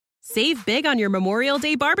Save big on your Memorial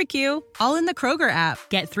Day barbecue, all in the Kroger app.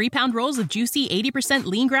 Get 3-pound rolls of juicy 80%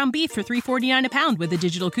 lean ground beef for $3.49 a pound with a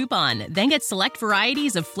digital coupon. Then get select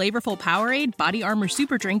varieties of flavorful Powerade, Body Armor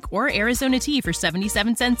Super Drink, or Arizona tea for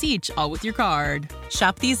 77 cents each, all with your card.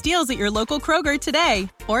 Shop these deals at your local Kroger today,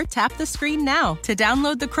 or tap the screen now to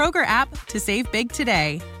download the Kroger app to save big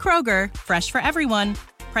today. Kroger, fresh for everyone.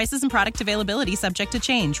 Prices and product availability subject to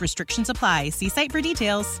change. Restrictions apply. See site for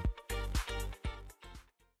details.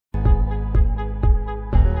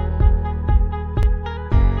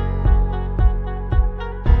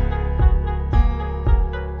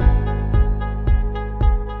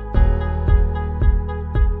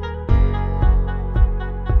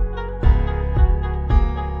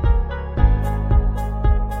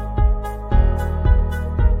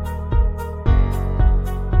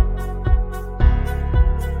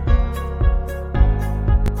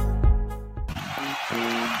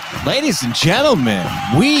 Ladies and gentlemen,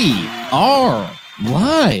 we are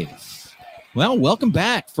live. Well, welcome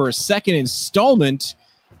back for a second installment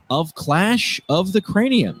of Clash of the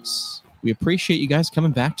Craniums. We appreciate you guys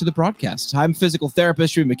coming back to the broadcast. I'm physical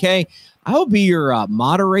therapist Drew McKay. I will be your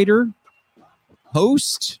moderator,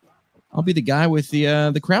 host. I'll be the guy with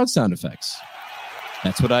the crowd sound effects.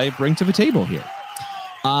 That's what I bring to the table here.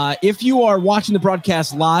 If you are watching the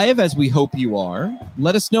broadcast live, as we hope you are,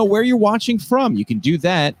 let us know where you're watching from. You can do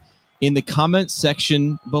that in the comment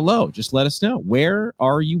section below. Just let us know. Where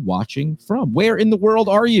are you watching from? Where in the world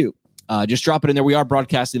are you? Just drop it in there. We are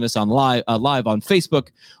broadcasting this on live on Facebook,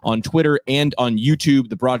 on Twitter, and on YouTube.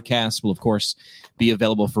 The broadcast will, of course, be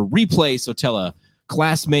available for replay. So tell a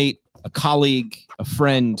classmate, a colleague, a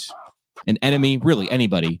friend, an enemy, really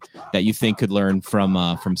anybody that you think could learn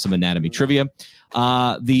from some anatomy trivia.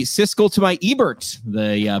 The Siskel to my Ebert,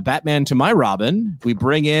 the Batman to my Robin. We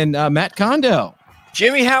bring in Matt Kondo.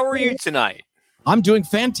 Jimmy, how are you tonight? I'm doing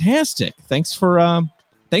fantastic. Thanks for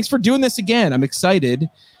doing this again. I'm excited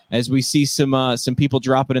as we see some people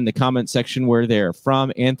drop it in the comment section where they're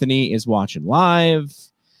from. Anthony is watching live.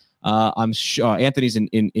 I'm sure Anthony's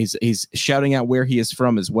he's shouting out where he is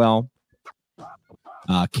from as well.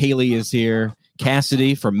 Kaylee is here.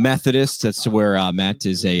 Cassidy from Methodist. That's where Matt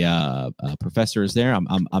is a professor is there.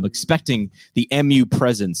 I'm expecting the MU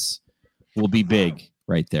presence will be big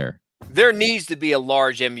right there. There needs to be a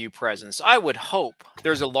large MU presence. I would hope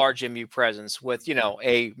there's a large MU presence with,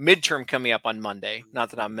 a midterm coming up on Monday. Not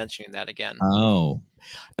that I'm mentioning that again. Oh,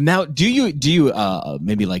 now do you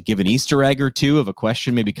maybe like give an Easter egg or two of a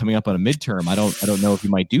question maybe coming up on a midterm? I don't know if you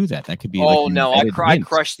might do that. That could be. Oh no, I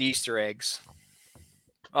crushed the Easter eggs.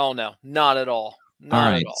 Oh no, not at all.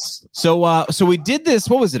 Not at all. So we did this.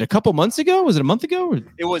 What was it? A couple months ago? Was it a month ago?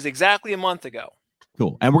 It was exactly a month ago.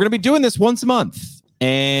 Cool. And we're going to be doing this once a month.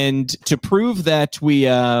 And to prove that we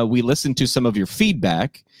listened to some of your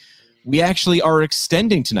feedback, we actually are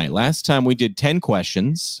extending tonight. Last time we did 10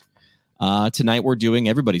 questions. Tonight we're doing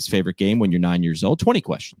everybody's favorite game when you're 9 years old, 20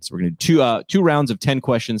 questions. We're going to do two rounds of 10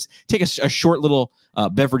 questions. Take a short little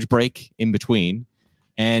beverage break in between.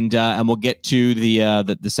 And we'll get to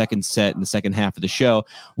the second set and the second half of the show.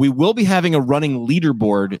 We will be having a running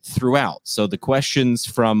leaderboard throughout. So the questions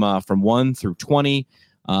from 1 through 20,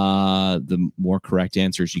 the more correct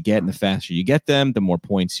answers you get and the faster you get them, the more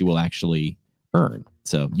points you will actually earn.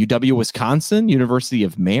 So UW Wisconsin, University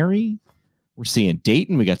of Mary. We're seeing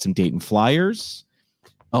Dayton. We got some Dayton Flyers.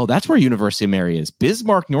 Oh, that's where University of Mary is.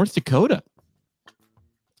 Bismarck, North Dakota.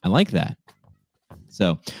 I like that.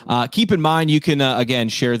 So keep in mind, you can, again,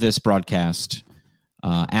 share this broadcast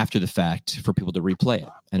after the fact for people to replay it.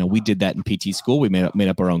 I know we did that in PT school. We made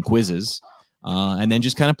up our own quizzes and then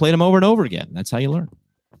just kind of played them over and over again. That's how you learn.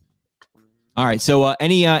 All right. So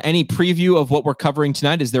any preview of what we're covering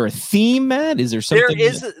tonight? Is there a theme, Matt? Is there something?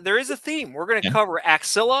 There is a theme. We're going to cover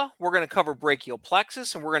axilla. We're going to cover brachial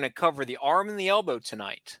plexus, and we're going to cover the arm and the elbow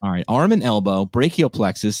tonight. All right. Arm and elbow, brachial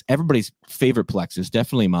plexus, everybody's favorite plexus,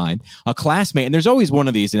 definitely mine. A classmate, and there's always one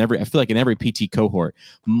of these I feel like in every PT cohort.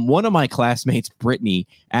 One of my classmates, Brittany,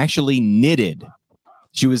 actually knitted.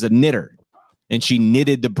 She was a knitter. And she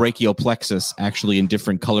knitted the brachial plexus actually in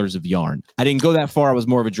different colors of yarn. I didn't go that far. I was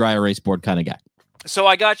more of a dry erase board kind of guy. So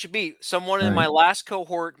I got you beat. Someone in my last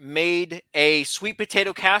cohort made a sweet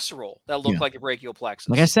potato casserole that looked like a brachial plexus.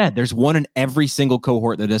 Like I said, there's one in every single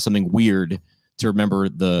cohort that does something weird to remember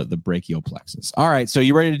the brachial plexus. All right. So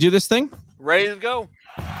you ready to do this thing? Ready to go.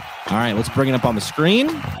 All right. Let's bring it up on the screen.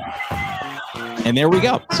 And there we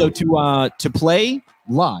go. So to play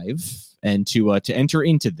live, and to enter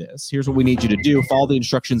into this, here's what we need you to do. Follow the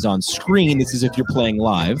instructions on screen. This is if you're playing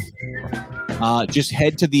live. Just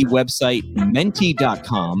head to the website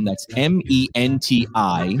menti.com. That's MENTI.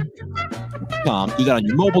 brachialplex.com. Do that on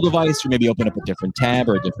your mobile device, or maybe open up a different tab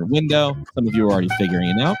or a different window. Some of you are already figuring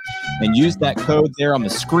it out. And use that code there on the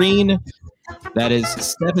screen. That is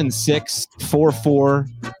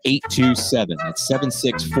 7644827. That's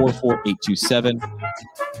 7644827.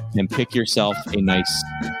 And pick yourself a nice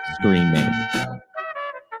screen name.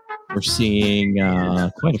 We're seeing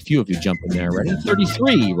quite a few of you jump in there already.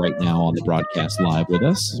 33 right now on the broadcast live with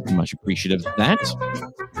us. Much appreciative of that.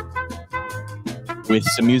 With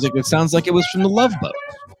some music that sounds like it was from the Love Boat,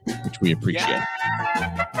 which we appreciate. Yeah.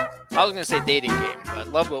 I was going to say dating game, but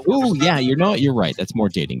Love Boat. Oh, yeah, you're right. That's more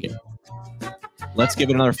dating game. Let's give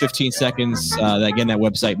it another 15 seconds. Again, that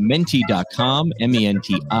website, menti.com,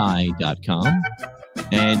 menti.com.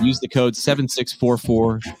 And use the code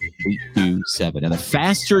 7644827. And the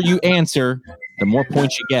faster you answer, the more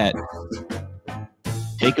points you get.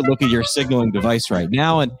 Take a look at your signaling device right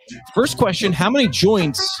now. And first question, how many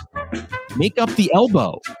joints make up the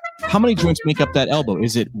elbow? How many joints make up that elbow?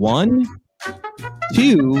 Is it 1,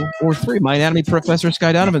 2, or 3? My anatomy professor,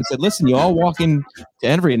 Sky Donovan, said, listen, you all walk into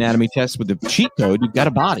every anatomy test with the cheat code. You've got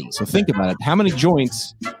a body. So think about it. How many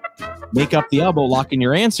joints make up the elbow? Lock in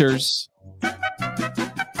your answers.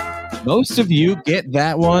 Most of you get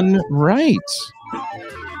that one right.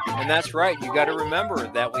 And that's right. You got to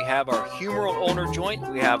remember that we have our humeral ulnar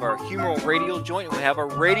joint, we have our humeral radial joint, and we have our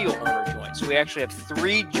radial ulnar joint. So we actually have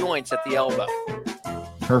 3 joints at the elbow.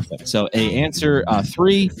 Perfect. So answer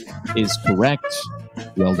 3 is correct.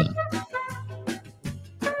 Well done.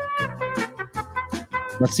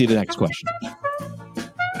 Let's see the next question.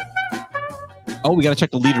 Oh, we got to check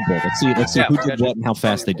the leaderboard. Let's see who did what and how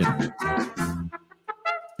fast they did it.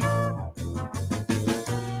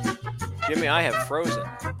 Jimmy, I have frozen.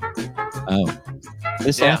 Oh,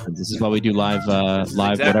 this happens. This is why we do live,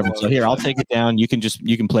 exactly whatever. So here, I'll take it down. You can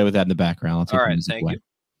play with that in the background. I'll take all right, thank you.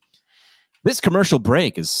 This commercial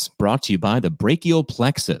break is brought to you by the brachial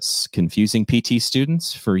plexus, confusing PT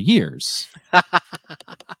students for years.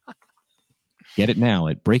 Get it now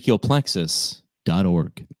at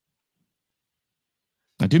brachialplexus.org.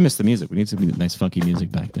 I do miss the music. We need some nice funky music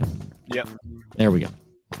back there. Yep. There we go.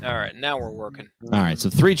 All right, now we're working. All right, so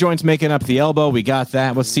 3 joints making up the elbow. We got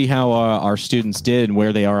that. Let's see how our students did and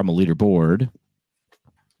where they are on the leaderboard.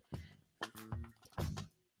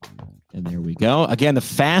 And there we go. Again, the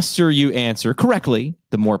faster you answer correctly,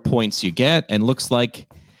 the more points you get. And looks like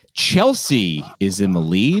Chelsea is in the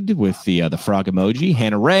lead with the frog emoji,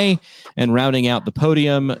 Hannah Ray, and rounding out the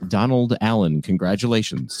podium, Donald Allen.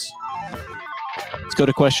 Congratulations. Let's go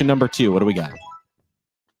to question number 2. What do we got?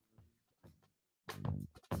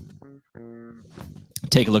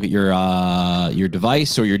 Take a look at your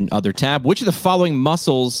device or your other tab. Which of the following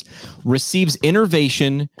muscles receives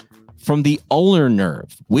innervation from the ulnar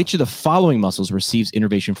nerve? Which of the following muscles receives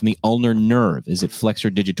innervation from the ulnar nerve? Is it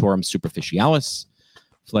flexor digitorum superficialis,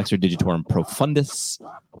 flexor digitorum profundus,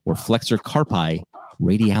 or flexor carpi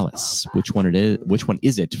radialis? Which one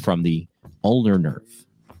is it from the ulnar nerve?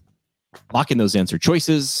 Lock in those answer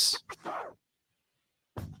choices.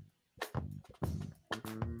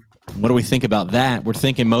 What do we think about that? We're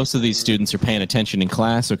thinking most of these students are paying attention in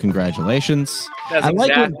class, so congratulations. That's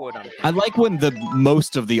exactly what I'm I like when the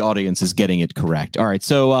most of the audience is getting it correct. All right,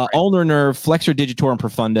 so ulnar nerve, flexor digitorum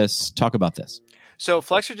profundus. Talk about this. So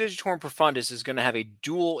flexor digitorum profundus is going to have a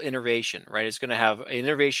dual innervation, right? It's going to have an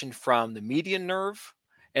innervation from the median nerve,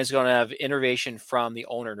 and it's going to have innervation from the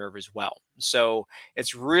ulnar nerve as well. So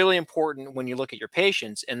it's really important when you look at your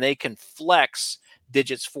patients and they can flex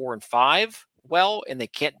digits 4 and 5 well, and they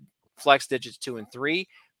can't flex digits 2 and 3,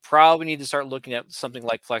 probably need to start looking at something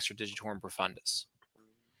like flexor digitorum profundus.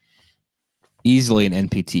 Easily an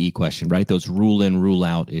NPTE question, right? Those rule in, rule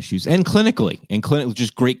out issues, and clinically,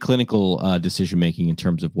 just great clinical decision making in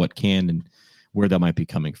terms of what can and where that might be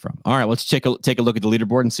coming from. All right, let's take a look at the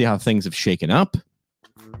leaderboard and see how things have shaken up.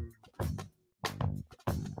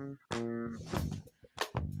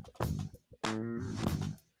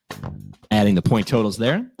 Adding the point totals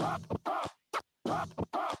there.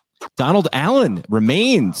 Donald Allen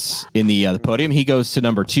remains in the podium. He goes to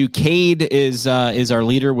number 2. Cade is our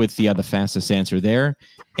leader with the fastest answer there.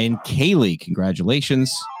 And Kaylee,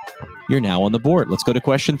 congratulations. You're now on the board. Let's go to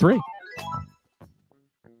question 3.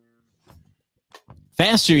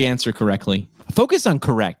 Faster you answer correctly. Focus on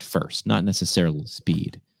correct first, not necessarily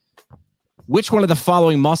speed. Which one of the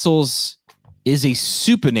following muscles is a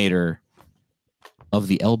supinator of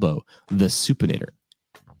the elbow? The supinator.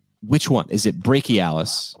 Which one? Is it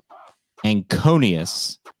brachialis,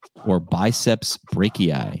 anconeus, or biceps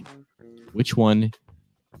brachii? Which one?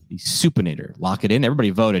 The supinator. Lock it in.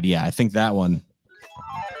 Everybody voted. Yeah, I think that one.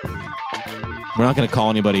 We're not going to call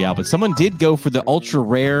anybody out, but someone did go for the ultra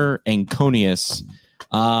rare Anconius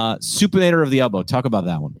supinator of the elbow. Talk about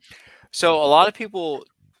that one. So a lot of people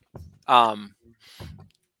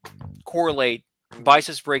correlate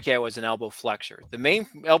biceps brachii as an elbow flexor. The main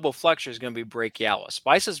elbow flexor is going to be brachialis.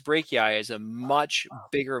 Biceps brachii is a much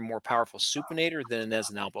bigger and more powerful supinator than it is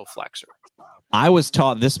an elbow flexor. I was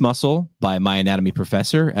taught this muscle by my anatomy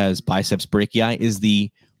professor as biceps brachii is the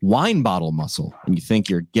wine bottle muscle. And you think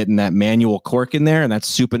you're getting that manual cork in there, and that's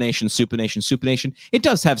supination, supination, supination. It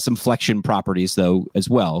does have some flexion properties, though, as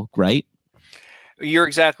well, right? You're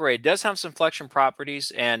exactly right. It does have some flexion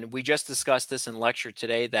properties, and we just discussed this in lecture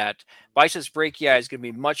today that biceps brachii is going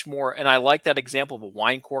to be much more, and I like that example of a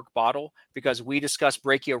wine cork bottle because we discussed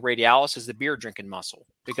brachioradialis as the beer drinking muscle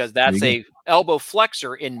because that's a elbow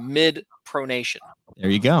flexor in mid-pronation. There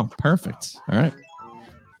you go. Perfect. All right.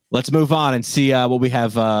 Let's move on and see what we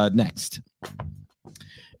have next.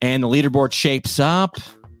 And the leaderboard shapes up.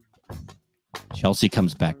 Chelsea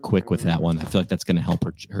comes back quick with that one. I feel like that's going to help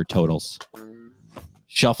her totals.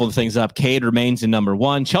 Shuffle things up. Cade remains in number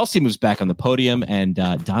 1. Chelsea moves back on the podium, and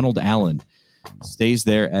Donald Allen stays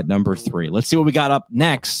there at number 3. Let's see what we got up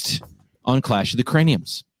next on Clash of the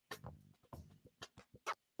Craniums.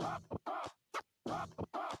 All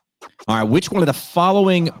right, which one of the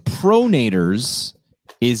following pronators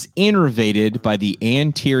is innervated by the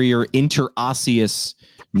anterior interosseous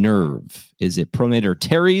nerve? Is it pronator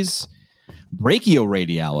teres,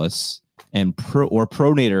 brachioradialis, and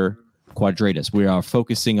pronator quadratus? We are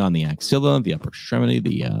focusing on the axilla, the upper extremity,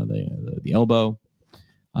 the elbow.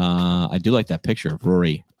 I do like that picture of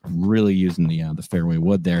Rory really using the fairway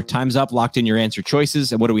wood there. Time's up. Locked in your answer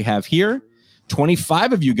choices. And what do we have here?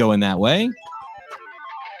 25 of you going that way.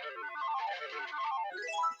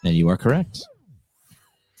 And you are correct.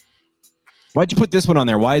 Why'd you put this one on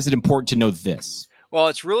there? Why is it important to know this? Well,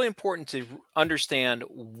 it's really important to understand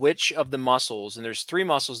which of the muscles, and there's 3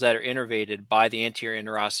 muscles that are innervated by the anterior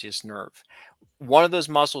interosseous nerve. One of those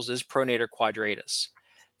muscles is pronator quadratus.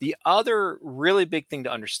 The other really big thing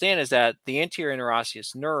to understand is that the anterior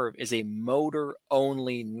interosseous nerve is a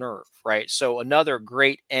motor-only nerve, right? So another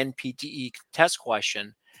great NPTE test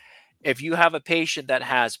question, if you have a patient that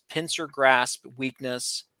has pincer grasp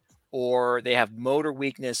weakness or they have motor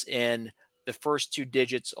weakness in the first 2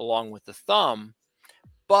 digits along with the thumb,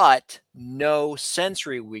 but no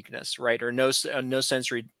sensory weakness, right? Or no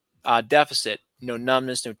sensory deficit, no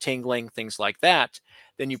numbness, no tingling, things like that,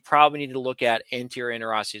 then you probably need to look at anterior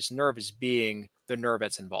interosseous nerve as being the nerve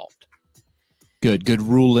that's involved. Good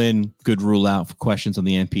rule in, good rule out for questions on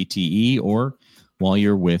the NPTE or while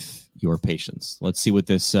you're with your patients. Let's see what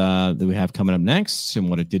this that we have coming up next and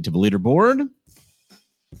what it did to the leaderboard.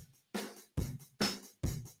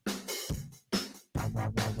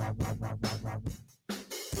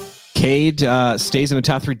 Cade stays in the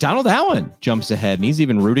top 3. Donald Allen jumps ahead, and he's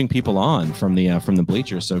even rooting people on from the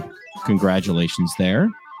bleachers. So, congratulations there.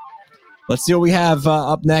 Let's see what we have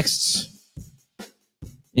up next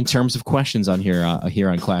in terms of questions on here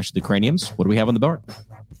on Clash of the Craniums. What do we have on the board?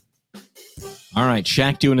 All right,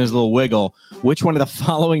 Shaq doing his little wiggle. Which one of the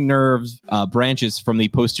following nerves branches from the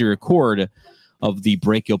posterior cord of the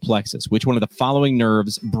brachial plexus? Which one of the following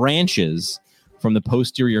nerves branches from the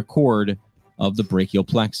posterior cord of the brachial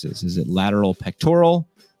plexus? Is it lateral pectoral,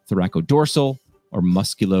 thoracodorsal, or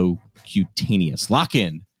musculocutaneous? Lock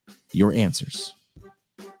in your answers.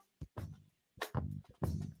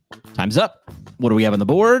 Time's up. What do we have on the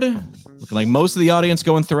board? Looking like most of the audience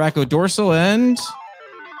going thoracodorsal, and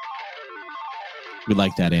we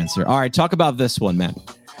like that answer. All right, talk about this one, Matt.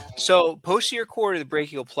 So posterior cord of the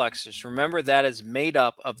brachial plexus, remember that is made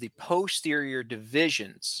up of the posterior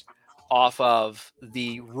divisions off of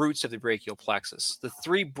the roots of the brachial plexus. The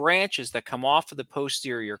 3 branches that come off of the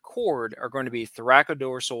posterior cord are going to be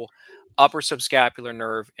thoracodorsal, upper subscapular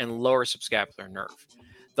nerve, and lower subscapular nerve.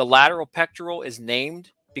 The lateral pectoral is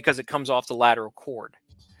named because it comes off the lateral cord.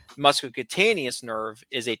 Musculocutaneous nerve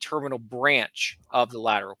is a terminal branch of the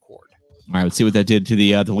lateral cord. All right, let's see what that did to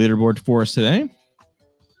the leaderboard for us today.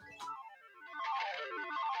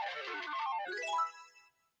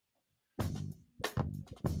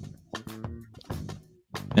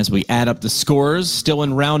 As we add up the scores, still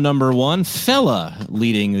in round number 1, Fella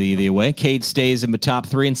leading the way. Cade stays in the top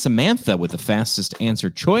 3, and Samantha with the fastest answer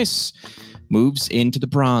choice moves into the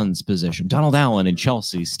bronze position. Donald Allen and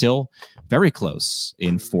Chelsea still very close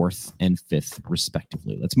in 4th and 5th,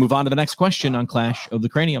 respectively. Let's move on to the next question on Clash of the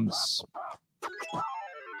Craniums.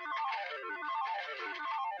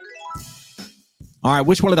 All right,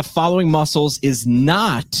 which one of the following muscles is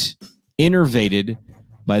not innervated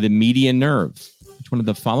by the median nerve? Which one of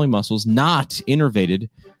the following muscles not innervated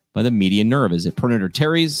by the median nerve? Is it pronator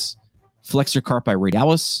teres, flexor carpi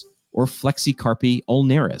radialis, or flexicarpi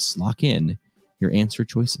ulnaris? Lock in your answer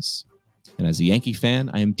choices. And as a Yankee fan,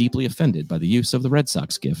 I am deeply offended by the use of the Red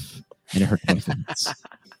Sox gif, and it hurt my feelings.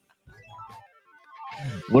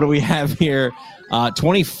 What do we have here?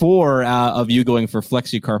 24 of you going for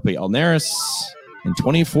flexicarpi ulnaris, and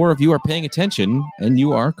 24 of you are paying attention, and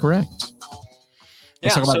you are correct.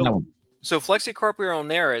 Let's talk about that one. So flexicarpi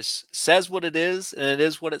ulnaris says what it is, and it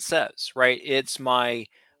is what it says, right? It's my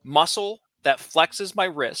muscle that flexes my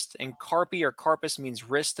wrist, and carpi or carpus means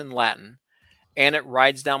wrist in Latin, and it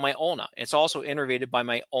rides down my ulna. It's also innervated by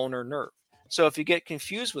my ulnar nerve. So if you get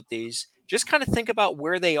confused with these, just kind of think about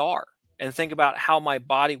where they are and think about how my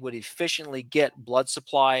body would efficiently get blood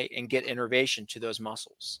supply and get innervation to those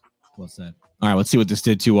muscles. Well said. All right, let's see what this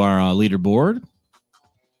did to our leaderboard.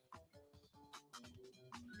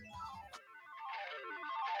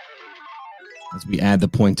 As we add the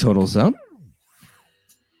point totals up.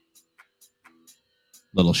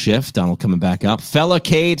 Little shift. Donald coming back up. Fella,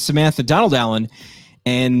 Cade, Samantha, Donald Allen,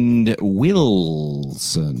 and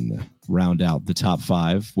Wilson round out the top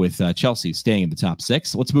 5 with Chelsea staying in the top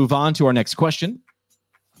 6. Let's move on to our next question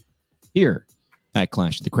here at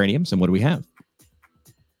Clash of the Craniums. And what do we have?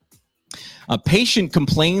 A patient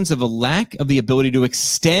complains of a lack of the ability to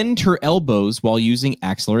extend her elbows while using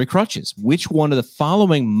axillary crutches. Which one of the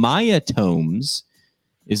following myotomes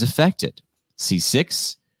is affected?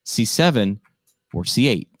 C6, C7, or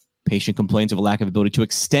C8? Patient complains of a lack of ability to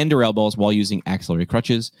extend her elbows while using axillary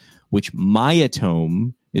crutches. Which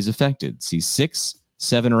myotome is affected? C6,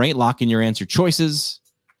 7, or 8? Lock in your answer choices.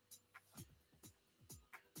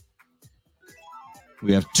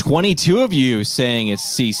 We have 22 of you saying it's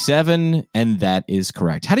C7, and that is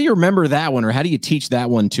correct. How do you remember that one, or how do you teach that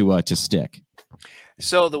one to stick?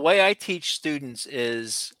 So the way I teach students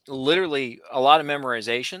is literally a lot of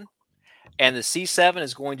memorization, and the C7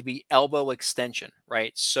 is going to be elbow extension,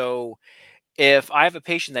 right? So if I have a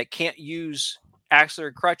patient that can't use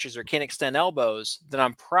axillary crutches or can't extend elbows, then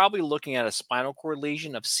I'm probably looking at a spinal cord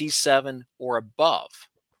lesion of C7 or above.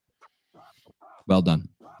 Well done.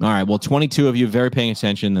 All right. Well, 22 of you very paying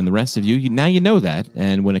attention, and the rest of you, now you know that.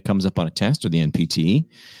 And when it comes up on a test or the NPT,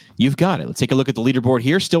 you've got it. Let's take a look at the leaderboard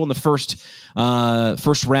here. Still in the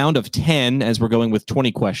first round of 10, as we're going with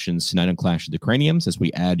 20 questions tonight on Clash of the Craniums, as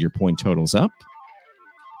we add your point totals up.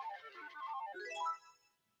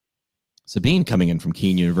 Sabine coming in from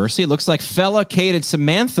Keene University. It looks like Fella, Kate, and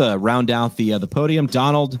Samantha round out the podium.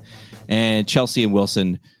 Donald and Chelsea and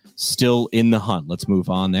Wilson still in the hunt. Let's move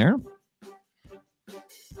on there.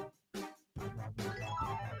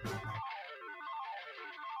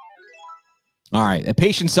 All right. A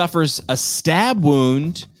patient suffers a stab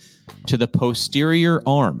wound to the posterior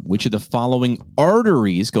arm. Which of the following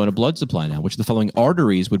arteries, going to blood supply now, which of the following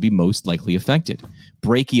arteries would be most likely affected?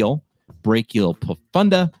 Brachial, brachial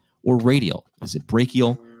profunda, or radial? Is it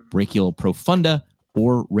brachial, brachial profunda,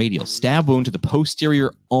 or radial? Stab wound to the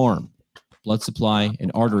posterior arm. Blood supply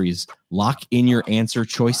and arteries. Lock in your answer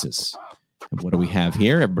choices. And what do we have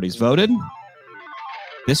here? Everybody's voted.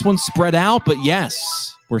 This one's spread out, but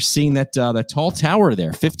yes, we're seeing that tall tower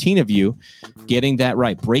there. 15 of you getting that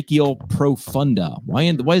right. Brachial profunda.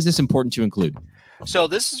 Why is this important to include? So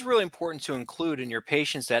this is really important to include in your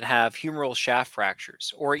patients that have humeral shaft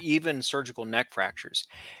fractures or even surgical neck fractures.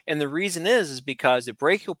 And the reason is because the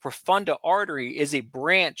brachial profunda artery is a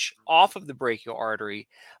branch off of the brachial artery,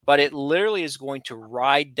 but it literally is going to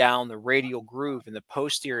ride down the radial groove in the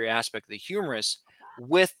posterior aspect of the humerus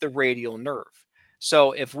with the radial nerve.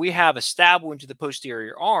 So if we have a stab wound to the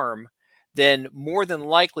posterior arm, then more than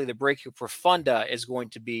likely the brachial profunda is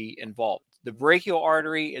going to be involved. The brachial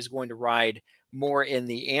artery is going to ride more in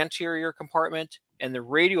the anterior compartment, and the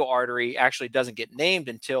radial artery actually doesn't get named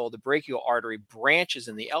until the brachial artery branches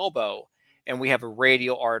in the elbow, and we have a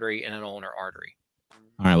radial artery and an ulnar artery.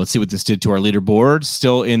 All right, let's see what this did to our leaderboard.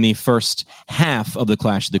 Still in the first half of the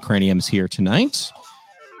Clash of the Craniums here tonight.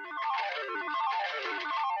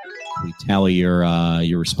 We tally your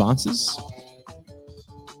responses.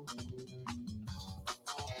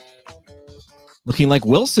 Looking like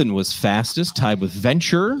Wilson was fastest, tied with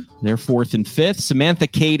Venture. They're 4th and 5th. Samantha,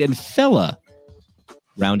 Kate, and Fella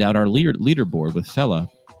round out our leaderboard with Fella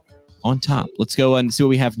on top. Let's go and see what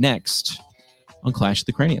we have next on Clash of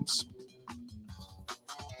the Craniums.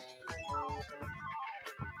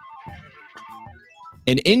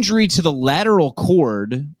 An injury to the lateral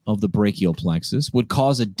cord of the brachial plexus would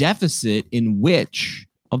cause a deficit in which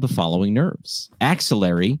of the following nerves?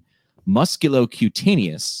 Axillary,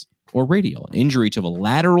 musculocutaneous, or radial? An injury to the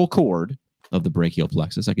lateral cord of the brachial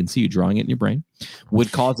plexus, I can see you drawing it in your brain,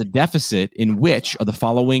 would cause a deficit in which of the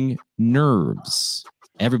following nerves?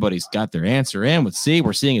 Everybody's got their answer in. Let's see.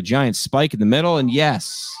 We're seeing a giant spike in the middle, and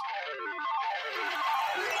yes.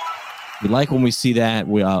 We like when we see that.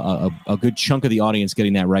 A good chunk of the audience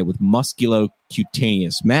getting that right with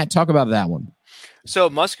musculocutaneous. Matt, talk about that one. So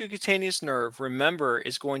musculocutaneous nerve, remember,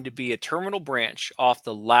 is going to be a terminal branch off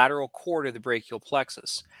the lateral cord of the brachial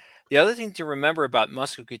plexus. The other thing to remember about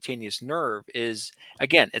musculocutaneous nerve is,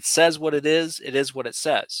 again, it says what it is what it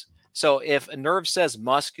says. So if a nerve says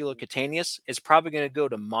musculocutaneous, it's probably going to go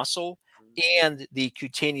to muscle and the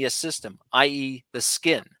cutaneous system, i.e. the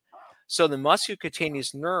skin. So the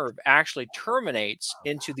musculocutaneous nerve actually terminates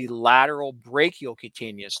into the lateral brachial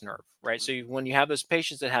cutaneous nerve, right? So when you have those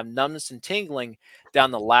patients that have numbness and tingling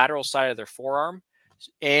down the lateral side of their forearm,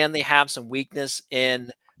 and they have some weakness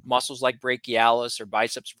in muscles like brachialis or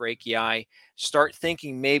biceps brachii, start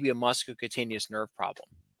thinking maybe a musculocutaneous nerve problem.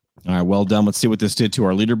 All right, well done. Let's see what this did to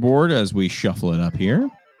our leaderboard as we shuffle it up here.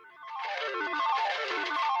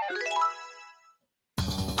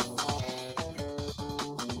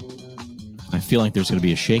 I feel like there's going to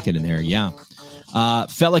be a shake-it in there. Yeah.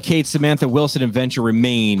 Fella Kate, Samantha, Wilson, and Venture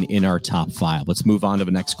remain in our top 5. Let's move on to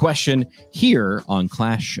the next question here on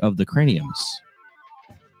Clash of the Craniums.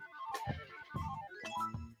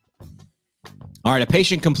 All right. A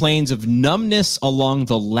patient complains of numbness along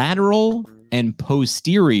the lateral and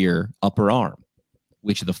posterior upper arm.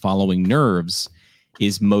 Which of the following nerves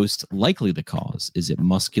is most likely the cause? Is it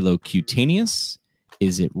musculocutaneous?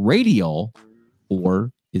 Is it radial?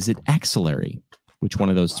 Or is it axillary? Which one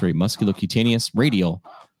of those three? Musculocutaneous, radial,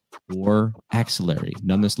 or axillary?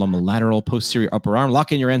 Numbness along the lateral, posterior, upper arm.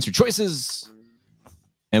 Lock in your answer choices.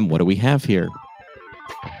 And what do we have here?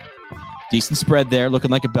 Decent spread there,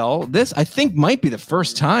 looking like a bell. This, I think, might be the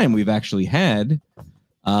first time we've actually had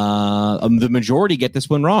the majority get this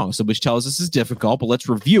one wrong. So which tells us it's difficult, but let's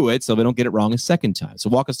review it so we don't get it wrong a second time. So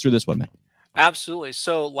walk us through this one, Matt. Absolutely.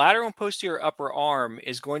 So lateral and posterior upper arm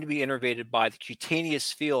is going to be innervated by the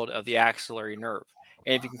cutaneous field of the axillary nerve.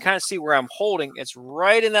 And if you can kind of see where I'm holding, it's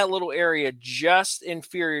right in that little area just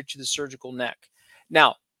inferior to the surgical neck.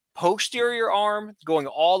 Now, posterior arm, going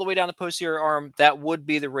all the way down the posterior arm, that would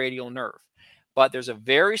be the radial nerve. But there's a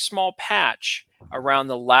very small patch around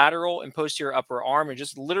the lateral and posterior upper arm. And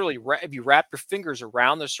just literally, if you wrap your fingers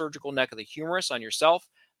around the surgical neck of the humerus on yourself,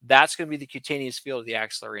 that's going to be the cutaneous field of the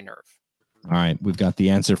axillary nerve. All right, we've got the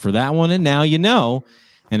answer for that one, and now you know.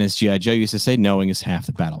 And as G.I. Joe used to say, knowing is half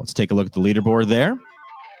the battle. Let's take a look at the leaderboard there.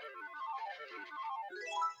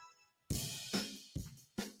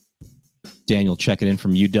 Daniel checking in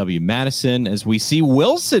from UW-Madison as we see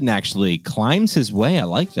Wilson actually climbs his way. I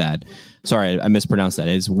like that. Sorry, I mispronounced that.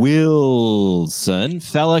 It's Wilson,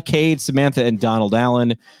 Fella, Cade, Samantha, and Donald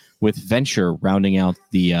Allen with Venture rounding out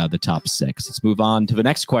the top 6. Let's move on to the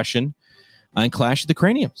next question on Clash of the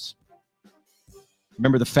Craniums.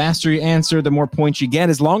 Remember, the faster you answer, the more points you get,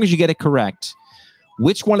 as long as you get it correct.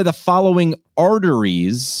 Which one of the following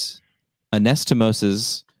arteries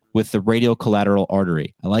anastomoses with the radial collateral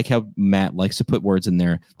artery? I like how Matt likes to put words in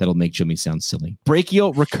there that'll make Jimmy sound silly.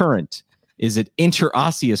 Brachial recurrent. Is it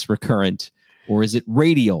interosseous recurrent, or is it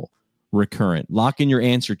radial recurrent? Lock in your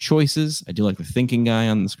answer choices. I do like the thinking guy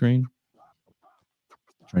on the screen.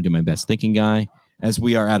 Trying to do my best thinking guy. As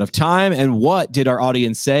we are out of time. And what did our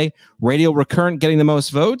audience say? Radial recurrent getting the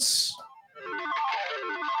most votes?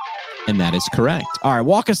 And that is correct. All right,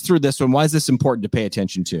 walk us through this one. Why is this important to pay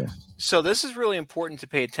attention to? So this is really important to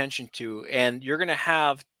pay attention to. And you're going to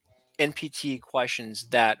have NPT questions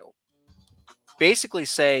that basically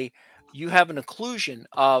say you have an occlusion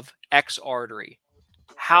of X artery.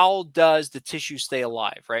 How does the tissue stay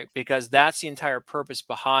alive, right? Because that's the entire purpose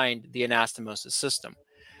behind the anastomosis system.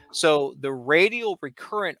 So the radial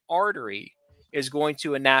recurrent artery is going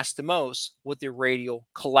to anastomose with the radial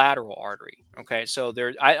collateral artery. Okay, so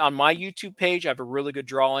on my YouTube page, I have a really good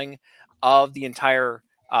drawing of the entire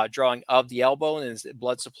drawing of the elbow and its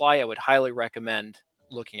blood supply. I would highly recommend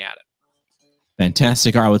looking at it.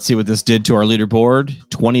 Fantastic. All right, let's see what this did to our leaderboard.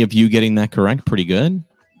 20 of you getting that correct. Pretty good.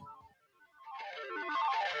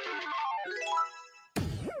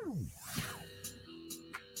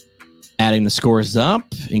 Adding the scores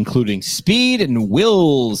up, including Speed and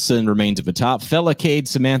Wilson remains at the top. Fella, Cade,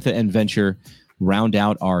 Samantha, and Venture round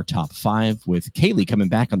out our top 5 with Kaylee coming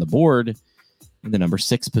back on the board in the number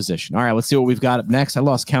 6 position. All right, let's see what we've got up next. I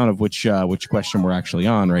lost count of which question we're actually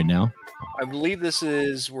on right now. I believe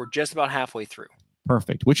we're just about halfway through.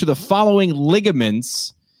 Perfect. Which of the following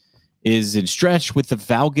ligaments is in stretch with the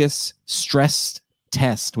valgus stress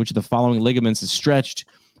test? Which of the following ligaments is stretched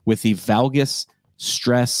with the valgus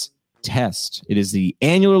stress test? It is the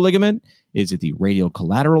annular ligament. Is it the radial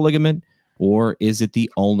collateral ligament? Or is it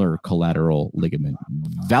the ulnar collateral ligament?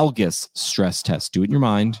 Valgus stress test. Do it in your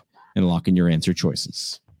mind and lock in your answer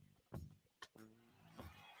choices.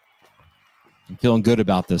 I'm feeling good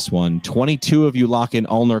about this one. 22 of you lock in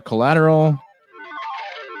ulnar collateral.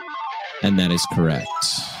 And that is correct.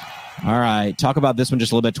 All right. Talk about this one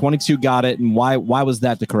just a little bit. 22 got it. And why was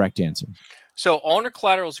that the correct answer? So ulnar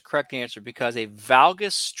collateral is the correct answer because a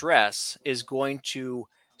valgus stress is going to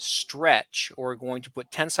stretch or going to put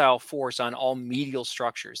tensile force on all medial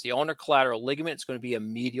structures. The ulnar collateral ligament is going to be a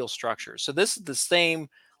medial structure. So this is the same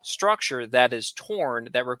structure that is torn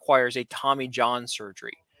that requires a Tommy John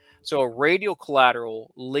surgery. So a radial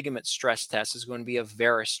collateral ligament stress test is going to be a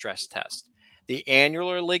varus stress test. The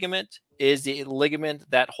annular ligament is the ligament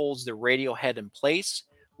that holds the radial head in place,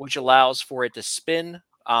 which allows for it to spin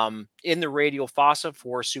in the radial fossa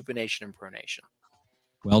for supination and pronation.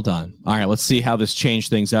 Well done. All right, let's see how this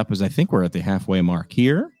changed things up, as I think we're at the halfway mark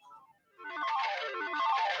here.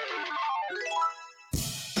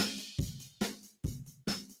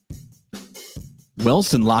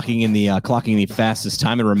 Wilson clocking the fastest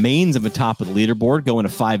time. It remains at the top of the leaderboard, going to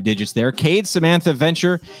 5 digits there. Cade, Samantha,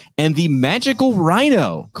 Venture, and the Magical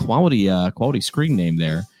Rhino. Quality screen name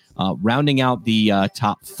there. Rounding out the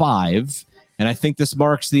top 5. And I think this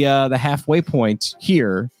marks the halfway point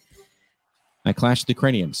here at Clash of the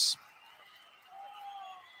Craniums.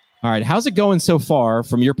 All right, how's it going so far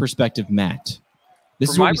from your perspective, Matt?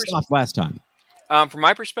 This is where we stopped last time. From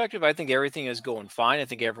my perspective, I think everything is going fine. I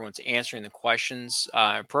think everyone's answering the questions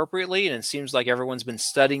appropriately, and it seems like everyone's been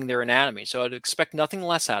studying their anatomy. So I'd expect nothing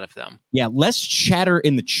less out of them. Yeah, less chatter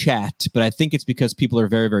in the chat, but I think it's because people are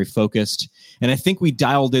very, very focused. And I think we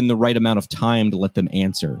dialed in the right amount of time to let them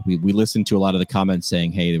answer. We listened to a lot of the comments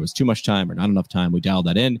saying, hey, there was too much time or not enough time. We dialed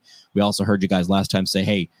that in. We also heard you guys last time say,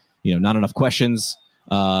 hey, not enough questions.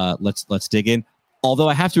 Let's dig in. Although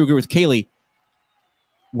I have to agree with Kaylee,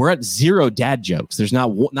 we're at 0 dad jokes. There's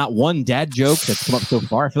not one dad joke that's come up so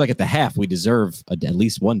far. I feel like at the half we deserve at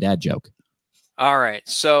least one dad joke. All right.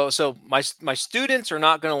 So my students are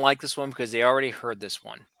not going to like this one because they already heard this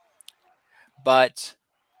one. But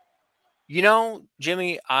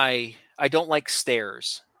Jimmy, I don't like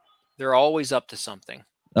stairs. They're always up to something.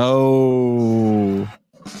 Oh.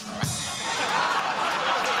 I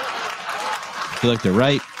feel like they're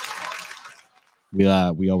right. We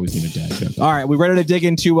always need a dad joke. All right, we ready to dig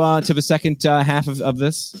into to the second half of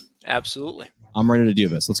this? Absolutely. I'm ready to do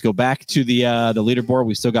this. Let's go back to the leaderboard.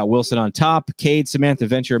 We still got Wilson on top, Cade, Samantha,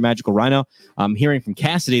 Venture, Magical Rhino. I'm hearing from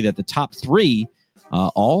Cassidy that the top 3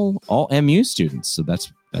 all MU students. So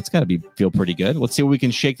that's got to feel pretty good. Let's see if we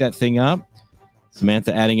can shake that thing up.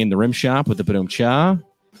 Samantha adding in the rim shop with the Badum Cha.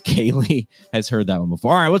 Kaylee has heard that one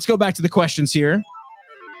before. All right, let's go back to the questions here.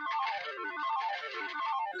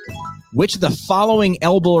 Which of the following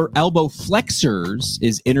elbow flexors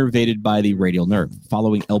is innervated by the radial nerve?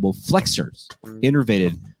 Following elbow flexors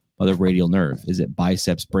innervated by the radial nerve. Is it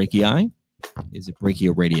biceps brachii? Is it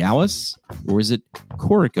brachioradialis? Or is it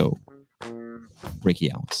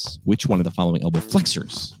coracobrachialis? Which one of the following elbow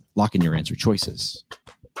flexors? Lock in your answer choices.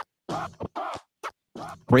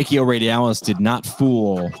 Brachioradialis did not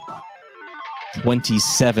fool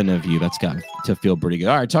 27 of you. That's got to feel pretty good.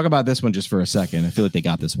 All right, talk about this one just for a second. I feel like they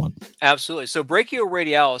got this one. Absolutely. So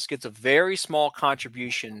brachioradialis gets a very small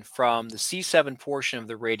contribution from the C7 portion of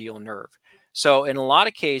the radial nerve. So in a lot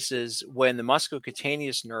of cases, when the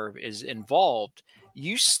musculocutaneous nerve is involved,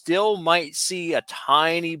 you still might see a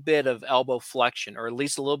tiny bit of elbow flexion, or at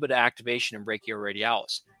least a little bit of activation in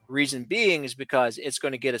brachioradialis. Reason being is because it's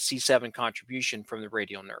going to get a C7 contribution from the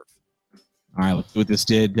radial nerve. All right, let's see what this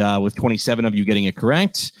did with 27 of you getting it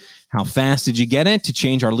correct. How fast did you get it to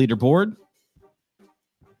change our leaderboard?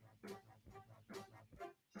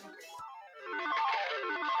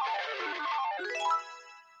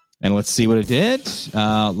 And let's see what it did.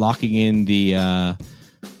 Locking in the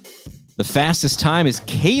fastest time is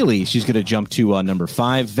Kaylee. She's going to jump to number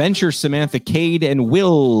 5. Venture, Samantha, Cade, and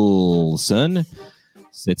Wilson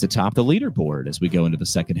sits atop the leaderboard as we go into the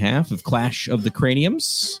second half of Clash of the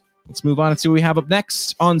Craniums. Let's move on and see what we have up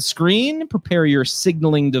next on screen. Prepare your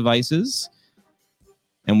signaling devices.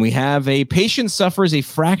 And we have a patient suffers a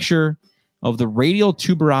fracture of the radial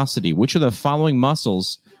tuberosity. Which of the following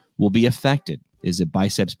muscles will be affected? Is it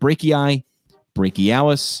biceps brachii,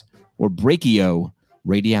 brachialis, or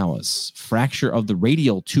brachioradialis? Fracture of the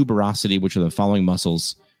radial tuberosity. Which of the following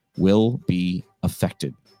muscles will be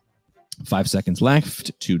affected? 5 seconds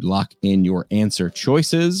left to lock in your answer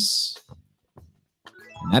choices.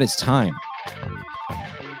 And that is time.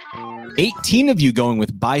 18 of you going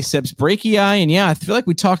with biceps brachii. And yeah, I feel like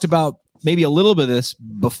we talked about maybe a little bit of this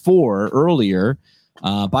earlier.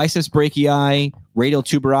 Biceps brachii, radial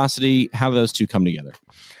tuberosity, how do those two come together?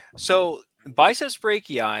 So biceps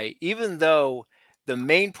brachii, even though the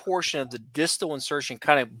main portion of the distal insertion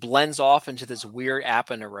kind of blends off into this weird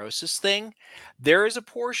aponeurosis thing, there is a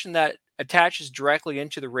portion that attaches directly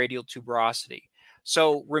into the radial tuberosity.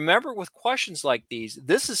 So remember, with questions like these,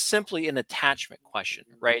 this is simply an attachment question,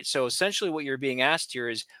 right? So essentially what you're being asked here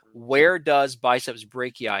is, where does biceps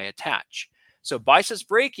brachii attach? So biceps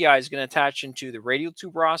brachii is going to attach into the radial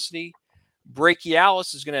tuberosity,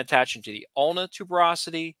 brachialis is going to attach into the ulna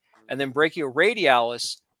tuberosity, and then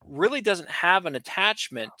brachioradialis really doesn't have an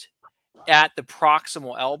attachment at the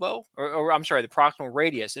proximal elbow, or I'm sorry, the proximal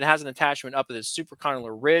radius. It has an attachment up at the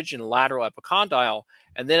supracondylar ridge and lateral epicondyle,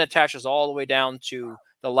 and then attaches all the way down to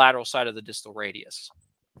the lateral side of the distal radius.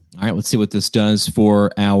 All right, let's see what this does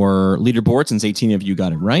for our leaderboard, since 18 of you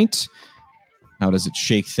got it right. How does it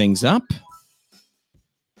shake things up?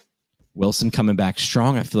 Wilson coming back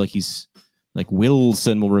strong. I feel like he's like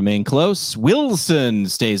Wilson will remain close. Wilson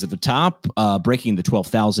stays at the top, breaking the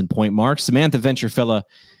 12,000 point mark. Samantha Venturefella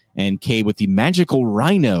and Kay with the Magical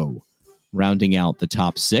Rhino rounding out the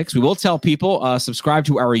top 6. We will tell people, subscribe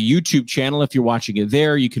to our YouTube channel. If you're watching it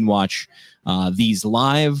there, you can watch these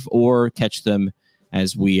live or catch them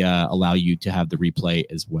as we allow you to have the replay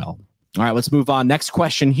as well. All right, let's move on. Next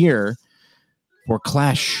question here for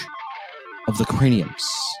Clash of the Craniums.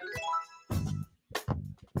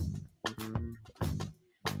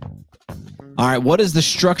 All right, what is the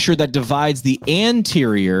structure that divides the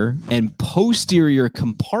anterior and posterior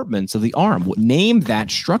compartments of the arm? Name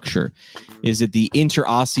that structure. Is it the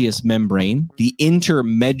interosseous membrane, the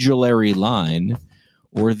intermedullary line,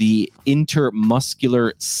 or the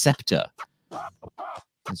intermuscular septa?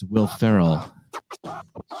 As Will Ferrell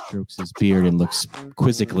strokes his beard and looks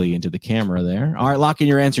quizzically into the camera there. All right, lock in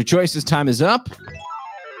your answer choices. Time is up.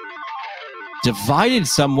 Divided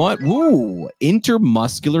somewhat. Ooh,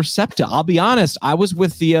 intermuscular septa. I'll be honest. I was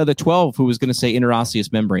with the 12 who was going to say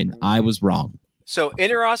interosseous membrane. I was wrong. So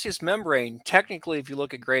interosseous membrane, technically, if you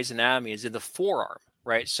look at Gray's Anatomy, is in the forearm,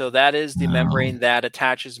 right? So that is the membrane that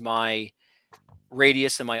attaches my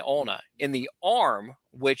radius and my ulna. In the arm,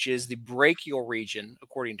 which is the brachial region,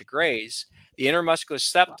 according to Gray's, the intermuscular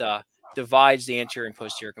septa divides the anterior and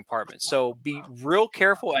posterior compartments. So be real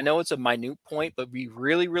careful. I know it's a minute point, but be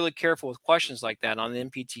really, really careful with questions like that on the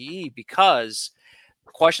MPTE, because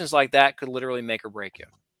questions like that could literally make or break you.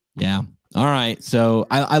 Yeah. All right. So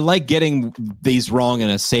I like getting these wrong in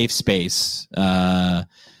a safe space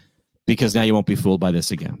because now you won't be fooled by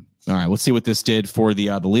this again. All right, let's see what this did for the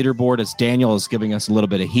leaderboard, as Daniel is giving us a little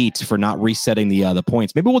bit of heat for not resetting the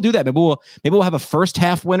points. Maybe we'll do that. Maybe we'll have a first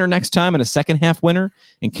half winner next time and a second half winner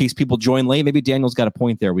in case people join late. Maybe Daniel's got a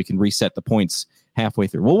point there. We can reset the points halfway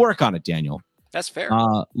through. We'll work on it, Daniel. That's fair.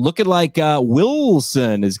 Looking like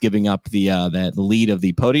Wilson is giving up the lead of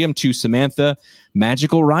the podium to Samantha.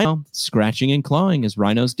 Magical Rhino, scratching and clawing as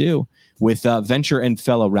rhinos do, with Venture and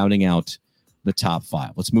Fellow rounding out the top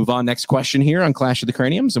 5. Let's move on. Next question here on Clash of the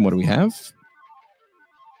Craniums. And what do we have?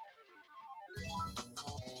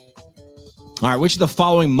 All right. Which of the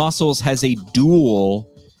following muscles has a dual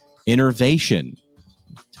innervation?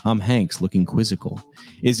 Tom Hanks looking quizzical.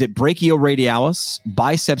 Is it brachioradialis,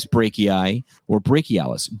 biceps brachii, or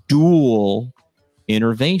brachialis? Dual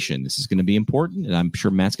innervation. This is going to be important, and I'm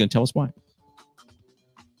sure Matt's going to tell us why.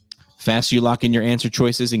 Faster you lock in your answer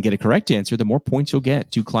choices and get a correct answer, the more points you'll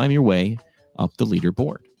get to climb your way up the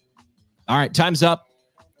leaderboard. All right, time's up.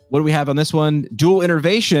 What do we have on this one? Dual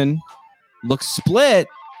innervation looks split,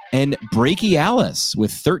 and brachialis,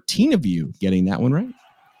 with 13 of you getting that one right.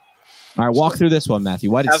 All right, walk through this one,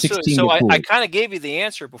 Matthew. Why did 16? So I kind of gave you the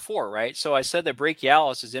answer before, right? So I said that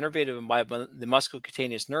brachialis is innervated by the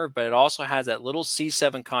musculocutaneous nerve, but it also has that little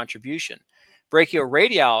C7 contribution.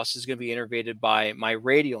 Brachioradialis is going to be innervated by my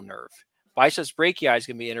radial nerve. Biceps brachii is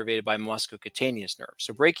going to be innervated by musculocutaneous nerve.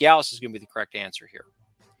 So brachialis is going to be the correct answer here.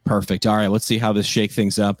 Perfect. All right, let's see how this shake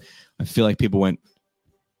things up. I feel like he went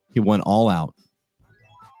all out.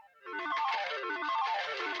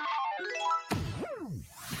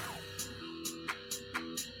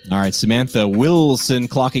 All right, Samantha Wilson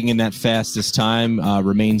clocking in that fast this time,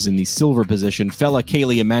 remains in the silver position. Fella,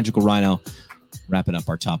 Kaylee, and Magical Rhino wrapping up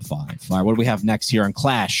our top 5. All right, what do we have next here on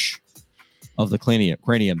Clash of the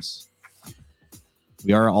Craniums?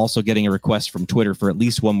 We are also getting a request from Twitter for at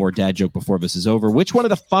least one more dad joke before this is over. Which one of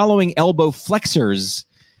the following elbow flexors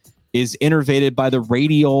is innervated by the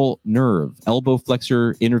radial nerve? Elbow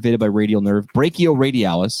flexor innervated by radial nerve.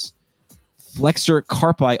 Brachioradialis, flexor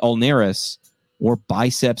carpi ulnaris, or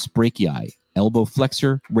biceps brachii? Elbow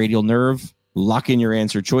flexor, radial nerve. Lock in your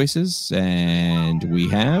answer choices. And we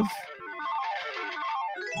have...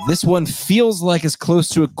 This one feels like as close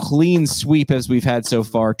to a clean sweep as we've had so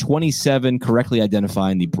far. 27 correctly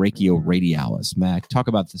identifying the brachioradialis. Mac, talk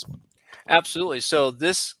about this one. Absolutely. So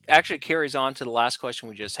this actually carries on to the last question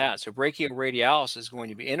we just had. So brachioradialis is going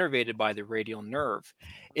to be innervated by the radial nerve.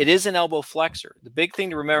 It is an elbow flexor. The big thing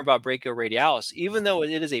to remember about brachioradialis, even though it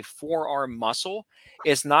is a forearm muscle,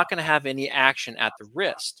 it's not going to have any action at the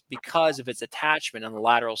wrist because of its attachment on the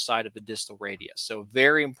lateral side of the distal radius. So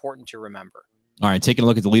very important to remember. All right, taking a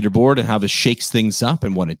look at the leaderboard and how this shakes things up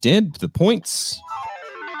and what it did. The points.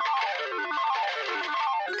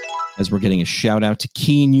 As we're getting a shout out to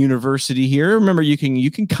Keene University here. Remember, you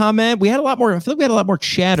can comment. We had a lot more. I feel like we had a lot more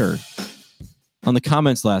chatter on the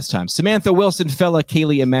comments last time. Samantha, Wilson, Fella,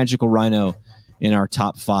 Kaylee, and Magical Rhino in our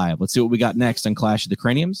top 5. Let's see what we got next on Clash of the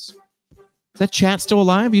Craniums. Is that chat still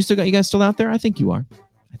alive? You guys still out there? I think you are.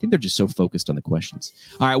 I think they're just so focused on the questions.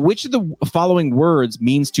 All right, which of the following words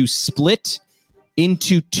means to split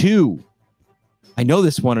into 2? I know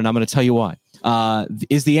this one, and I'm going to tell you why.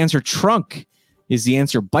 Is the answer trunk? Is the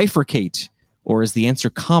answer bifurcate? Or is the answer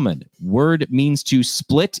common? Word means to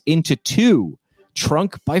split into 2.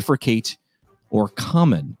 Trunk, bifurcate, or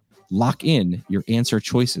common. Lock in your answer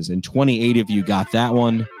choices. And 28 of you got that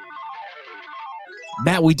one.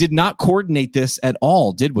 Matt, we did not coordinate this at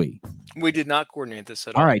all, did we? We did not coordinate this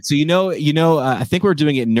at all. All right. So, I think we're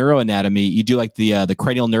doing it in neuroanatomy. You do like the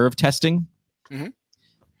cranial nerve testing. Mm-hmm.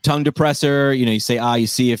 Tongue depressor, you say, you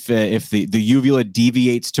see if the uvula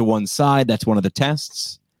deviates to one side. That's one of the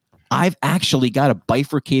tests. I've actually got a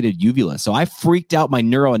bifurcated uvula. So I freaked out my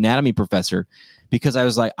neuroanatomy professor because I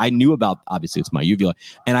was like, I knew about, obviously it's my uvula,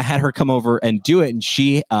 and I had her come over and do it. And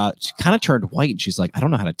she kind of turned white and she's like, I don't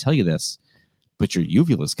know how to tell you this, but your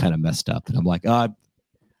uvula is kind of messed up. And I'm like,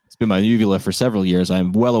 it's been my uvula for several years.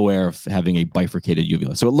 I'm well aware of having a bifurcated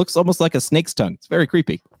uvula. So it looks almost like a snake's tongue. It's very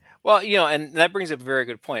creepy. Well, and that brings up a very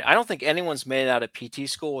good point. I don't think anyone's made it out of PT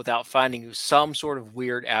school without finding some sort of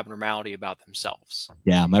weird abnormality about themselves.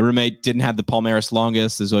 Yeah, my roommate didn't have the palmaris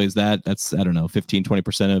longus. There's always that. That's, I don't know, 15,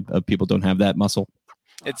 20% of people don't have that muscle.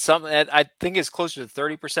 It's something that I think is closer to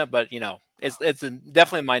 30%, but, it's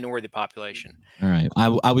definitely a minority population. All right.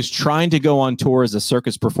 I was trying to go on tour as a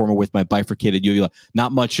circus performer with my bifurcated uvula.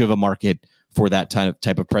 Not much of a market for that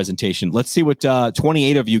type of presentation. Let's see what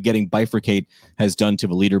 28 of you getting bifurcate has done to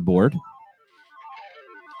the leaderboard.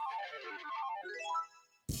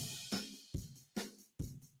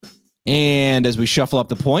 And as we shuffle up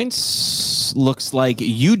the points, looks like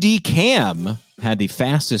UD Cam had the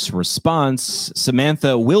fastest response.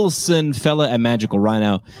 Samantha, Wilson, Fella, and Magical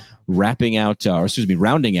Rhino rounding out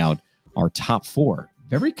our top 4.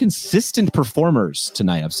 Very consistent performers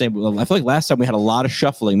tonight. I feel like last time we had a lot of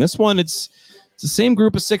shuffling. This one, it's the same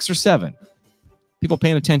group of 6 or 7. People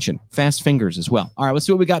paying attention. Fast fingers as well. All right, let's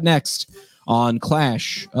see what we got next on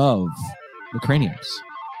Clash of the Craniums.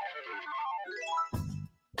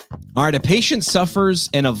 All right, a patient suffers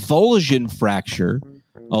an avulsion fracture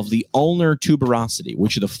of the ulnar tuberosity.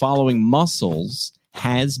 Which of the following muscles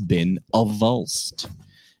has been avulsed?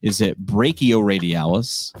 Is it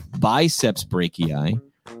brachioradialis, biceps brachii,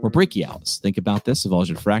 or brachialis? Think about this.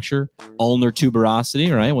 Avulsion fracture, ulnar tuberosity,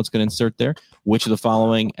 all right? What's going to insert there? Which of the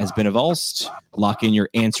following has been avulsed? Lock in your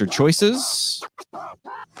answer choices.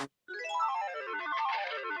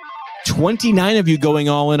 29 of you going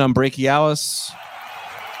all in on brachialis.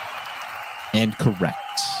 And correct.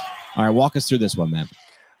 All right, walk us through this one, man.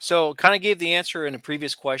 So kind of gave the answer in a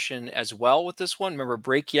previous question as well with this one. Remember,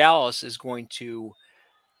 brachialis is going to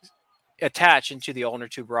attach into the ulnar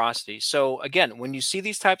tuberosity. So again, when you see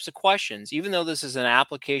these types of questions, even though this is an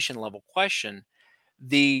application level question,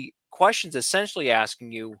 the question's essentially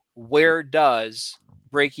asking you, where does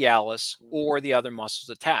brachialis or the other muscles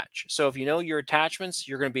attach? So if you know your attachments,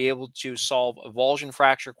 you're going to be able to solve avulsion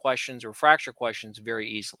fracture questions or fracture questions very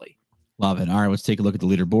easily. Love it. All right, let's take a look at the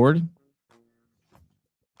leaderboard.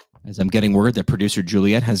 As I'm getting word that producer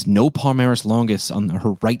Juliet has no palmaris longus on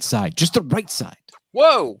her right side, just the right side.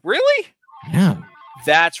 Whoa, really? Yeah.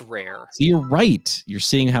 That's rare. See, you're right. You're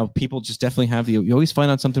seeing how people just definitely have you always find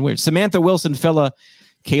out something weird. Samantha, Wilson, Fella,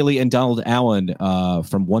 Kaylee, and Donald Allen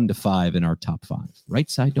from 1 to 5 in our top 5. Right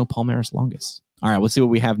side, no palmaris longus. All right, let's see what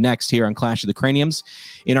we have next here on Clash of the Craniums.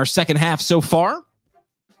 In our second half so far,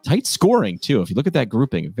 tight scoring, too. If you look at that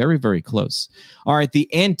grouping, very, very close. All right, the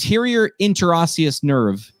anterior interosseous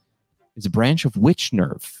nerve is a branch of which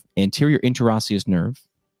nerve? Anterior interosseous nerve,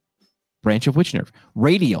 branch of which nerve?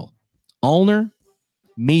 Radial, ulnar,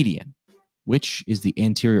 median. Which is the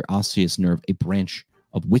anterior osseous nerve, a branch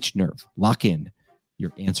of which nerve. Lock in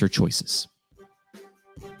your answer choices.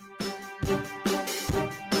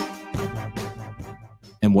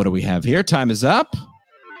 And what do we have here? Time is up.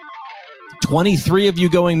 23 of you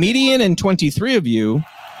going median and 23 of you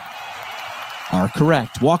are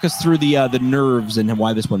correct. Walk us through the nerves and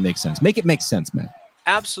why this one makes sense. Make it make sense, man.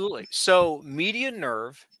 Absolutely. So median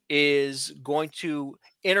nerve is going to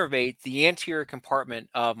innervate the anterior compartment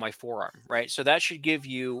of my forearm, right? So that should give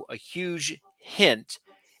you a huge hint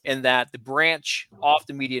in that the branch off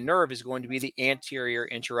the median nerve is going to be the anterior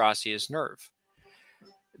interosseous nerve.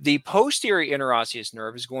 The posterior interosseous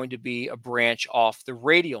nerve is going to be a branch off the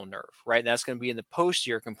radial nerve, right? And that's going to be in the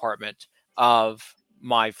posterior compartment of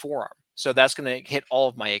my forearm. So that's going to hit all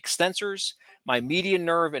of my extensors. My median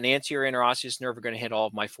nerve and anterior interosseous nerve are going to hit all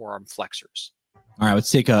of my forearm flexors. All right, let's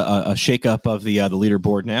take a shake up of the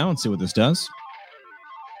leaderboard now and see what this does.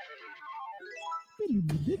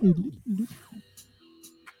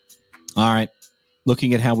 All right.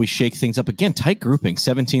 Looking at how we shake things up again, tight grouping,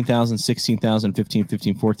 17,000, 16,000, 15,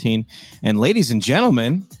 15, 14. And ladies and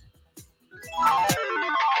gentlemen,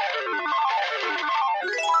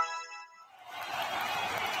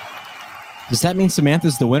 does that mean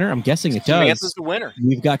Samantha's the winner? I'm guessing it does. Samantha's the winner.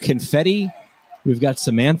 We've got confetti. We've got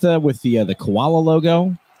Samantha with the koala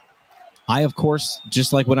logo. I, of course,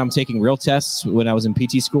 just like when I'm taking real tests when I was in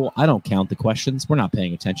PT school, I don't count the questions. We're not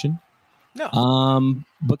paying attention. No.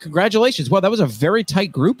 But congratulations. Well, that was a very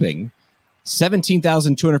tight grouping.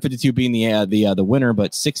 17,252 being the winner,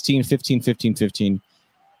 but 16, 15, 15, 15.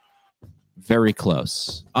 Very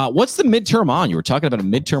close. What's the midterm on? You were talking about a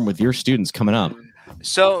midterm with your students coming up.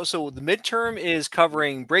 So the midterm is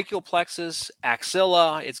covering brachial plexus,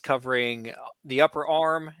 axilla. It's covering the upper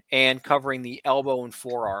arm and covering the elbow and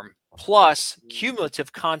forearm, plus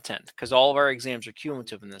cumulative content, because all of our exams are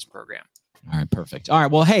cumulative in this program. All right, perfect. All right,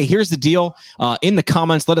 well, hey, here's the deal. In the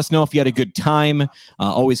comments, let us know if you had a good time.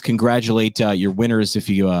 Always congratulate your winners if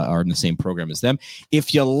you are in the same program as them.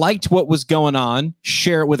 If you liked what was going on,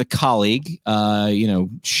 share it with a colleague.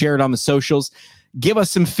 Share it on the socials. Give us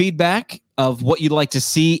some feedback of what you'd like to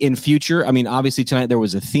see in future. I mean, obviously tonight there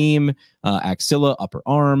was a theme, axilla, upper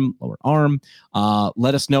arm, lower arm.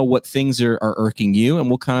 Let us know what things are irking you, and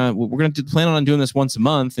we're going to plan on doing this once a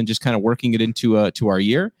month and just kind of working it into to our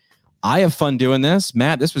year. I have fun doing this.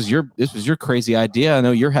 Matt, this was your crazy idea. I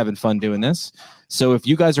know you're having fun doing this. So if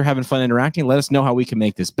you guys are having fun interacting, let us know how we can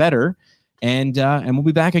make this better. And we'll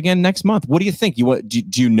be back again next month. What do you think? Do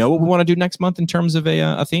you know what we want to do next month in terms of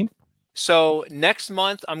a theme? So next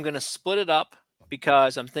month, I'm going to split it up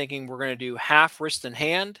because I'm thinking we're going to do half wrist and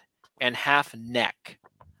hand and half neck.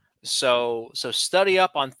 So study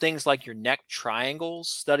up on things like your neck triangles,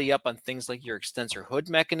 study up on things like your extensor hood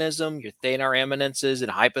mechanism, your thenar eminences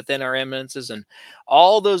and hypothenar eminences, and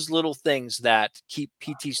all those little things that keep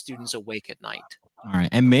PT students awake at night. All right.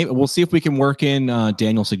 And maybe we'll see if we can work in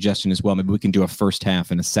Daniel's suggestion as well. Maybe we can do a first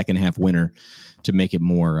half and a second half winner to make it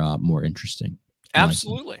more interesting.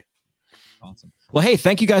 Absolutely. Awesome. Well, hey,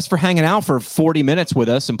 thank you guys for hanging out for 40 minutes with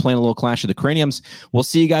us and playing a little Clash of the Craniums. We'll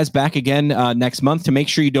see you guys back again next month. To make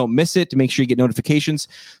sure you don't miss it, to make sure you get notifications,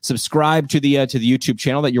 subscribe to the YouTube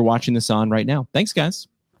channel that you're watching this on right now. Thanks, guys.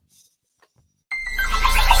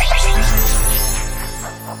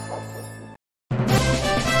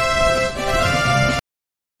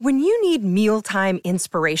 When you need mealtime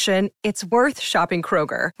inspiration, it's worth shopping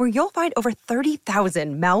Kroger, where you'll find over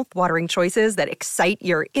 30,000 mouth-watering choices that excite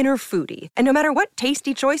your inner foodie. And no matter what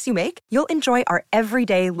tasty choice you make, you'll enjoy our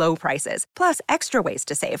everyday low prices, plus extra ways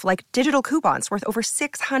to save, like digital coupons worth over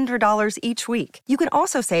 $600 each week. You can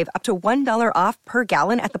also save up to $1 off per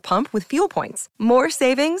gallon at the pump with fuel points. More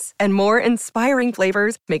savings and more inspiring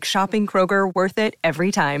flavors make shopping Kroger worth it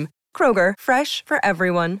every time. Kroger, fresh for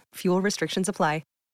everyone. Fuel restrictions apply.